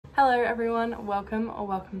Hello everyone, welcome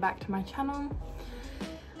back to my channel.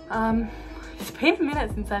 It's been a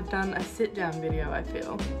minute since I've done a sit down video, I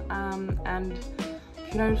feel. And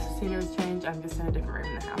if you notice the scenery's changed, I'm just in a different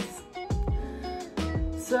room in the house.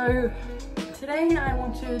 So today I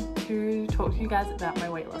wanted to talk to you guys about my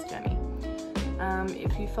weight loss journey.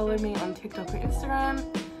 If you follow me on TikTok or Instagram,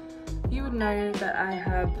 you would know that I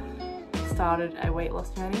have started a weight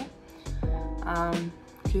loss journey,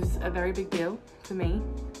 which is a very big deal for me.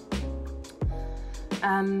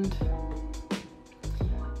 And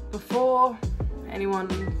before anyone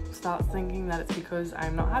starts thinking that it's because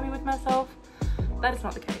I'm not happy with myself, that is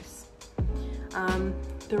not the case.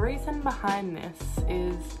 The reason behind this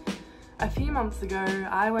is a few months ago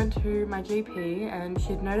I went to my GP and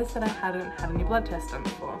she'd noticed that I hadn't had any blood tests done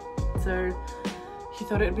before. So she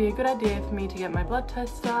thought it would be a good idea for me to get my blood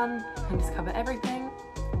tests done and just cover everything.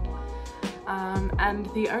 And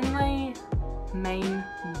the only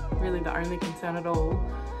concern at all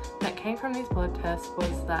that came from these blood tests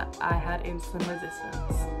was that I had insulin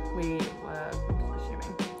resistance, we were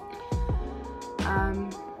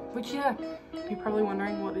assuming. Which, yeah, you're probably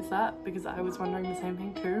wondering what is that, because I was wondering the same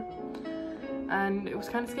thing too, and it was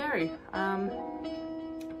kind of scary.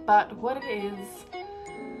 But what it is,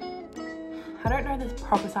 I don't know the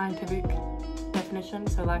proper scientific definition,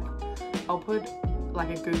 so like I'll put like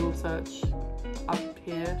a Google search up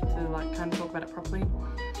here to like kind of talk about it properly.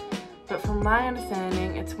 But from my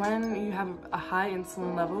understanding, it's when you have a high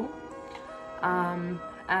insulin level,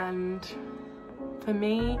 and for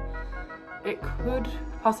me it could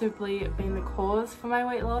possibly have been the cause for my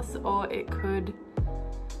weight loss, or it could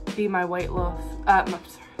be my weight loss, no,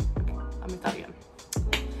 sorry, let me start again.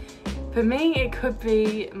 For me, it could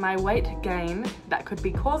be my weight gain that could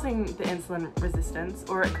be causing the insulin resistance,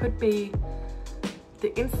 or it could be the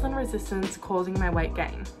insulin resistance causing my weight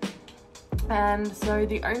gain. And so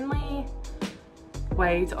the only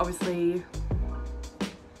way to obviously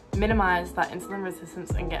minimize that insulin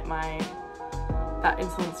resistance and get that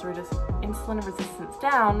insulin resistance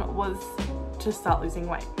down was to start losing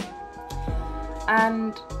weight.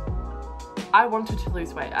 And I wanted to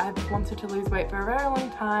lose weight. I've wanted to lose weight for a very long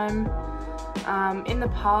time. In the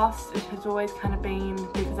past, it has always kind of been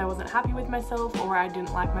because I wasn't happy with myself, or I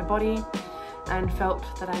didn't like my body and felt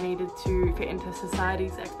that I needed to fit into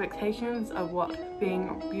society's expectations of what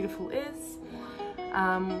being beautiful is,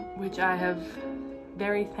 which I have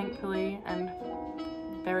very thankfully and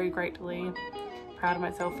very gratefully proud of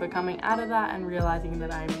myself for coming out of that and realizing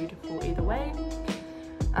that I am beautiful either way.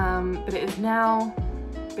 But it is now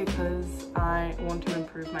because I want to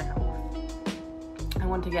improve my health. I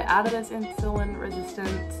want to get out of this insulin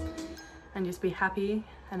resistance and just be happy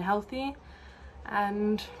and healthy,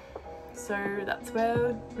 and so that's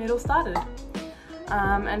where it all started.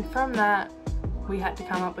 And from that we had to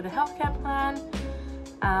come up with a healthcare plan,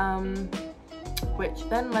 which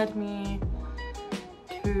then led me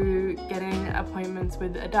to getting appointments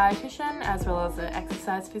with a dietitian as well as an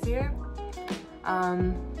exercise physio,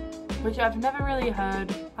 which I've never really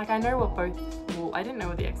heard. Like, I know what well, I didn't know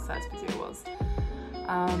what the exercise physio was,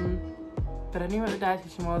 but I knew what the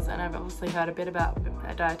dietitian was, and I've obviously heard a bit about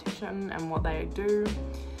a dietitian and what they do.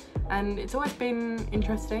 And it's always been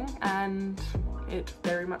interesting, and it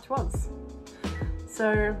very much was.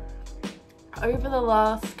 So over the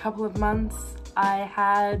last couple of months, I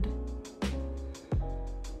had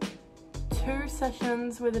 2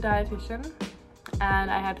 sessions with a dietitian, and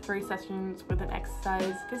I had 3 sessions with an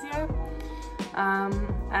exercise physio.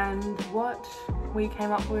 And what we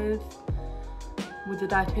came up with the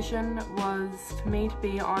dietitian was for me to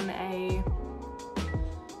be on a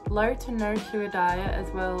low to no sugar diet as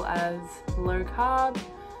well as low carb.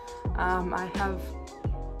 I have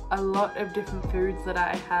a lot of different foods that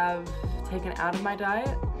I have taken out of my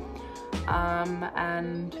diet,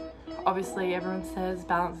 and obviously everyone says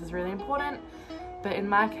balance is really important, but in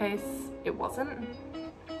my case it wasn't.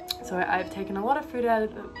 So I've taken a lot of food out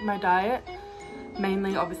of my diet,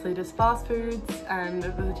 mainly obviously just fast foods and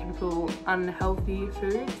the typical unhealthy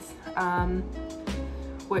foods,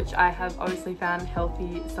 which I have obviously found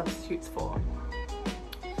healthy substitutes for.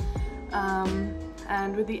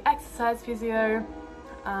 And with the exercise physio,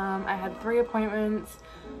 I had 3 appointments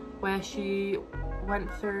where she went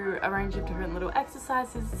through a range of different little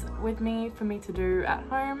exercises with me for me to do at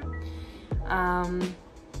home,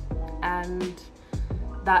 and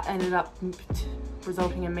that ended up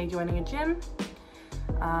resulting in me joining a gym,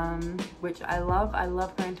 which I love. I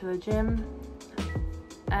love going to the gym.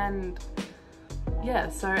 And yeah,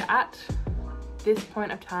 so at this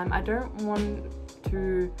point of time, at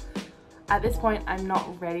this point I'm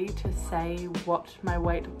not ready to say what my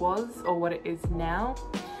weight was or what it is now.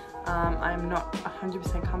 I'm not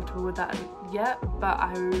 100% comfortable with that yet, but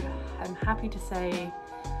I am happy to say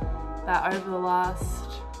that over the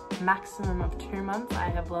last maximum of 2 months, I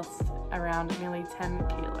have lost around nearly 10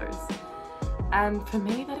 kilos. And for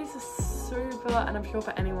me, that is a super, and I'm sure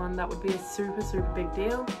for anyone, that would be a super, super big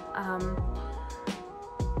deal.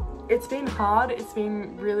 It's been hard. It's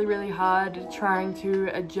been really, really hard trying to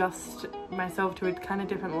adjust myself to a kind of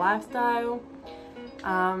different lifestyle.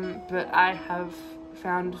 But I have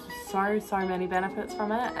found so many benefits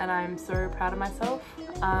from it, and I'm so proud of myself.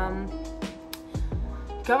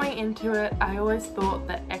 Going into it, I always thought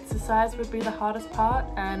that exercise would be the hardest part,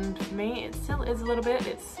 and for me it still is a little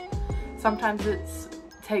bit. Sometimes it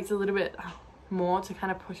takes a little bit more to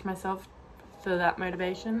kind of push myself for that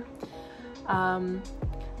motivation,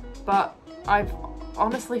 but I've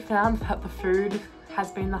honestly found that the food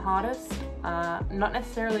has been the hardest. Not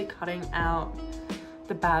necessarily cutting out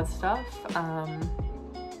the bad stuff,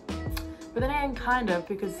 but then again kind of,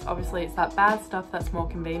 because obviously it's that bad stuff that's more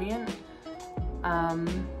convenient.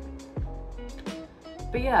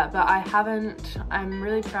 But yeah, but I'm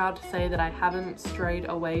really proud to say that I haven't strayed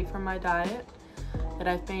away from my diet that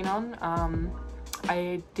I've been on.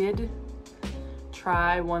 I did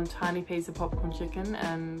try one tiny piece of popcorn chicken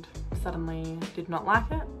and suddenly did not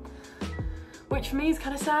like it, which for me is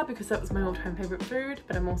kind of sad because that was my all-time favorite food,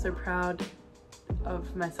 but I'm also proud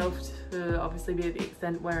of myself to obviously be at the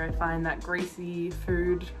extent where I find that greasy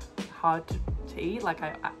food hard to eat. Like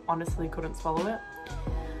I honestly couldn't swallow it.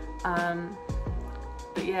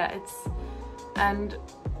 But yeah, and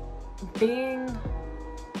being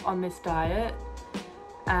on this diet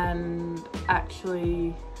and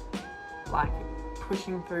actually like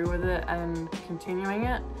pushing through with it and continuing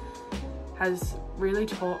it has really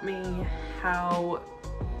taught me how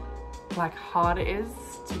like hard it is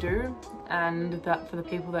to do, and that for the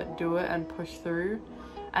people that do it and push through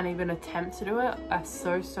and even attempt to do it are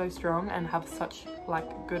so strong and have such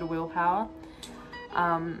like good willpower.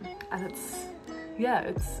 And it's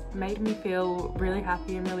made me feel really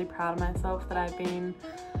happy and really proud of myself that I've been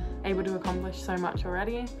able to accomplish so much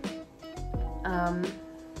already.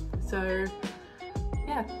 So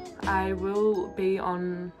yeah, I will be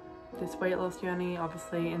on this weight loss journey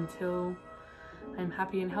obviously until I'm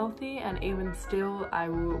happy and healthy, and even still I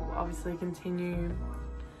will obviously continue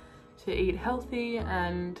to eat healthy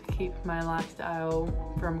and keep my lifestyle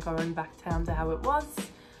from going back down to how it was.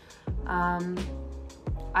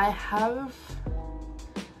 I have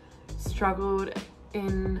struggled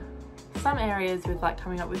in some areas with like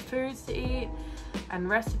coming up with foods to eat and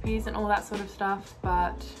recipes and all that sort of stuff,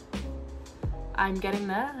 but I'm getting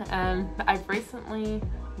there. And I've recently,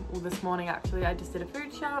 well this morning actually, I just did a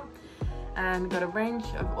food shop and got a range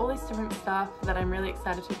of all these different stuff that I'm really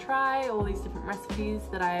excited to try, all these different recipes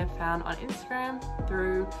that I have found on Instagram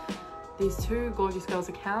through these two gorgeous girls'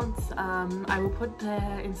 accounts. I will put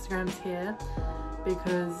their Instagrams here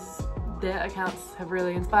because their accounts have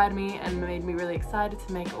really inspired me and made me really excited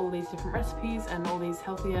to make all these different recipes and all these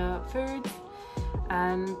healthier foods,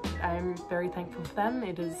 and I'm very thankful for them.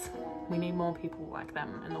 We need more people like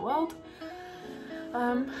them in the world.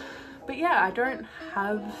 But yeah, I don't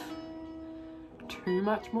have too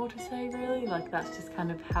much more to say really, like that's just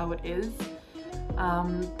kind of how it is.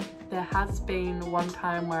 There has been one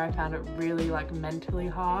time where I found it really like mentally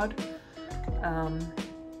hard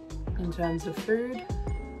in terms of food.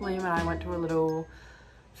 Liam and I went to a little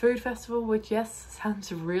food festival, which yes,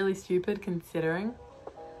 sounds really stupid considering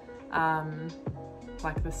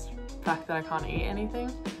like this fact that I can't eat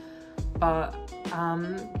anything, but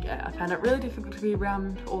yeah, I found it really difficult to be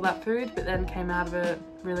around all that food, but then came out of it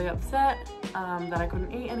really upset that I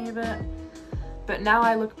couldn't eat any of it. But now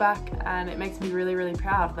I look back and it makes me really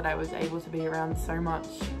proud that I was able to be around so much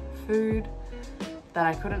food that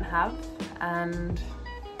I couldn't have and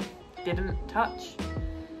didn't touch.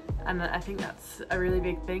 And I think that's a really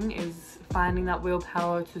big thing, is finding that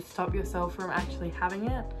willpower to stop yourself from actually having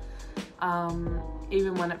it,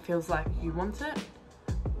 even when it feels like you want it.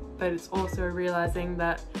 But it's also realizing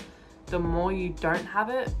that the more you don't have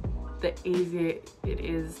it, the easier it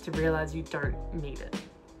is to realize you don't need it.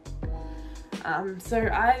 So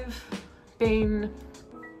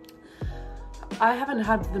I haven't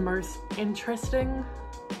had the most interesting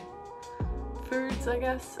foods, I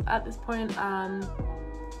guess, at this point,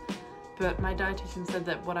 but my dietitian said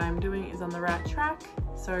that what I'm doing is on the right track.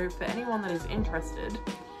 So for anyone that is interested,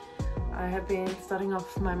 I have been starting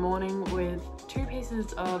off my morning with 2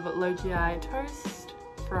 pieces of low GI toast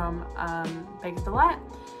from Baker's Delight,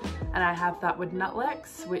 and I have that with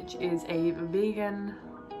Nutlex, which is a vegan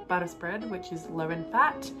butter spread which is low in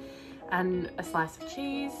fat, and a slice of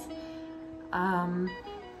cheese.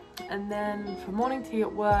 And then for morning tea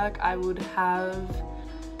at work, I would have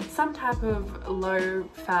some type of low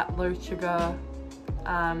fat, low sugar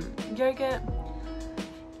yogurt,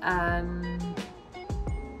 and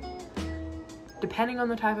depending on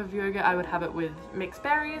the type of yogurt, I would have it with mixed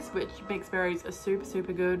berries, which mixed berries are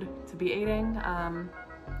super good to be eating, and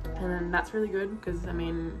then that's really good because, I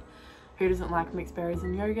mean, who doesn't like mixed berries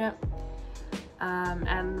and yogurt?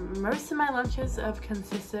 And most of my lunches have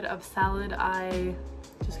consisted of salad. I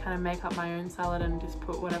just kind of make up my own salad and just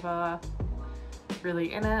put whatever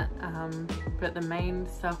really in it, but the main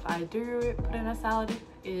stuff I do put in a salad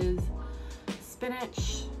is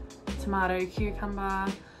spinach, tomato, cucumber,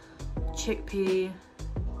 chickpea,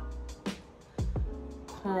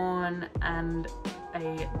 corn, and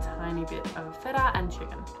a tiny bit of feta and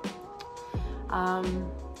chicken.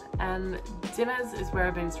 And dinners is where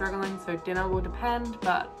I've been struggling, so dinner will depend,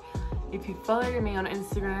 but if you follow me on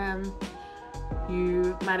Instagram,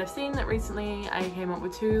 you might have seen that recently I came up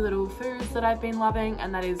with 2 little foods that I've been loving,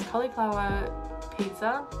 and that is cauliflower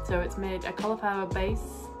pizza. So it's made a cauliflower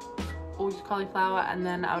base, or just cauliflower, and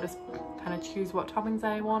then I'll just kind of choose what toppings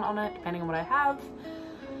I want on it depending on what I have.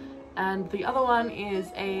 And the other one is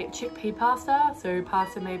a chickpea pasta, so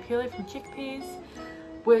pasta made purely from chickpeas,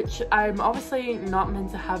 which I'm obviously not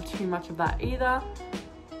meant to have too much of that either,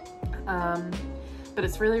 but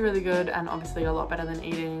it's really good, and obviously a lot better than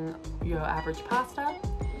eating your average pasta.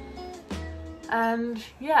 And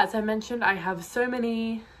yeah, as I mentioned, I have so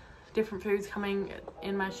many different foods coming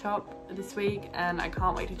in my shop this week, and I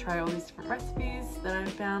can't wait to try all these different recipes that I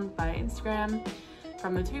found by Instagram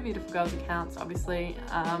from the 2 beautiful girls accounts. Obviously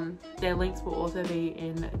their links will also be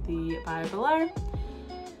in the bio below.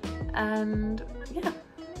 And yeah,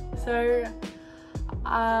 so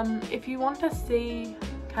if you want to see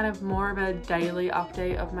kind of more of a daily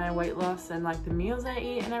update of my weight loss and like the meals I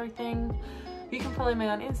eat and everything, you can follow me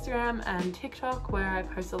on Instagram and TikTok, where I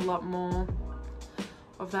post a lot more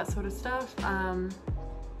of that sort of stuff.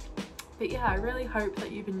 But yeah, I really hope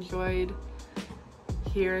that you've enjoyed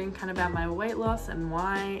hearing kind of about my weight loss and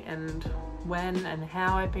why and when and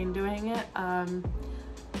how I've been doing it.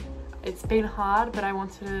 It's been hard, but I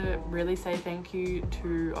wanted to really say thank you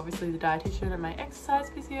to obviously the dietitian and my exercise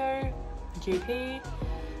physio, GP,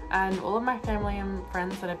 and all of my family and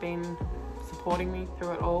friends that have been supporting me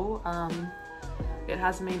through it all. It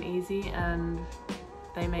hasn't been easy, and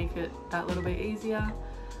they make it that little bit easier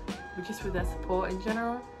just with their support in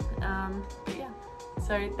general. But yeah,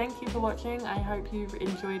 so thank you for watching. I hope you've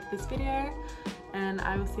enjoyed this video, and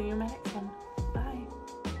I will see you in my next one.